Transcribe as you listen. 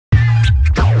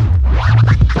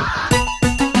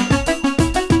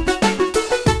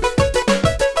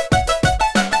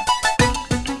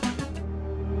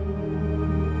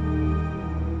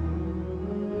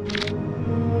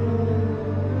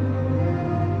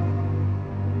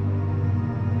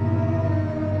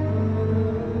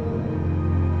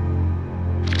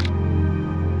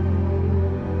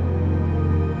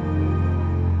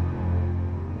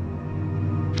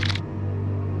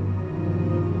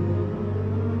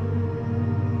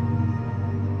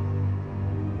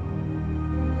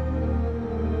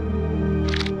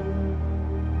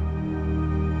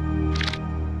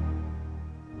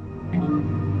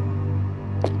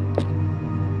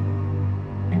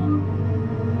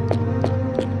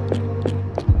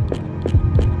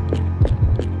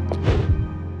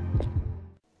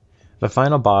The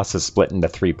final boss is split into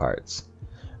 3 parts.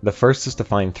 The first is to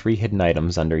find 3 hidden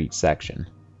items under each section.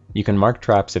 You can mark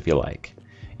traps if you like.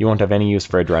 You won't have any use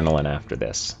for adrenaline after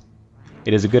this.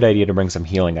 It is a good idea to bring some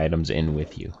healing items in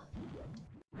with you.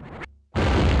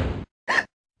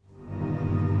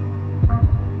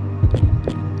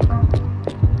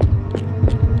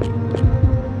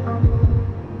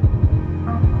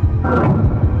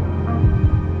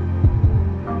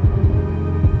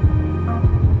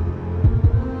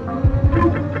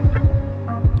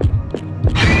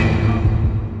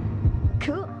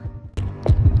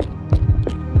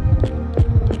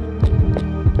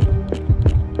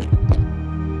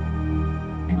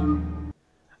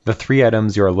 The 3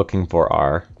 items you are looking for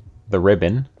are the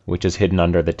ribbon, which is hidden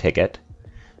under the ticket,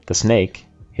 the snake,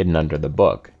 hidden under the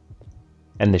book,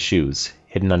 and the shoes,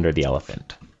 hidden under the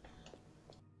elephant.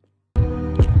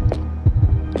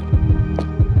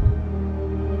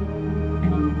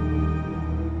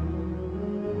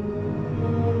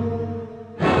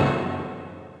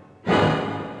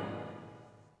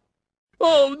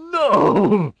 Oh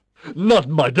no! Not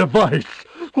my device!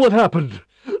 What happened?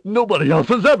 Nobody else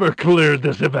has ever cleared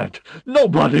this event!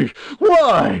 Nobody!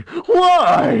 Why?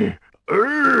 Why?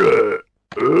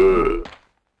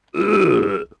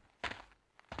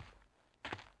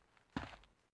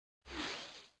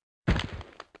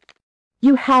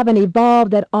 You haven't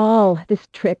evolved at all. This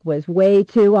trick was way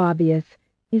too obvious.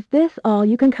 Is this all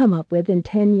you can come up with in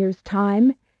 10 years'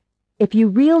 time? If you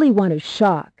really want to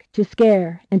shock, to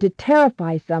scare, and to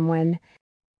terrify someone...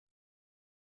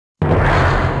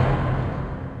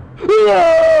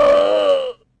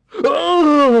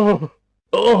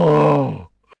 Oh!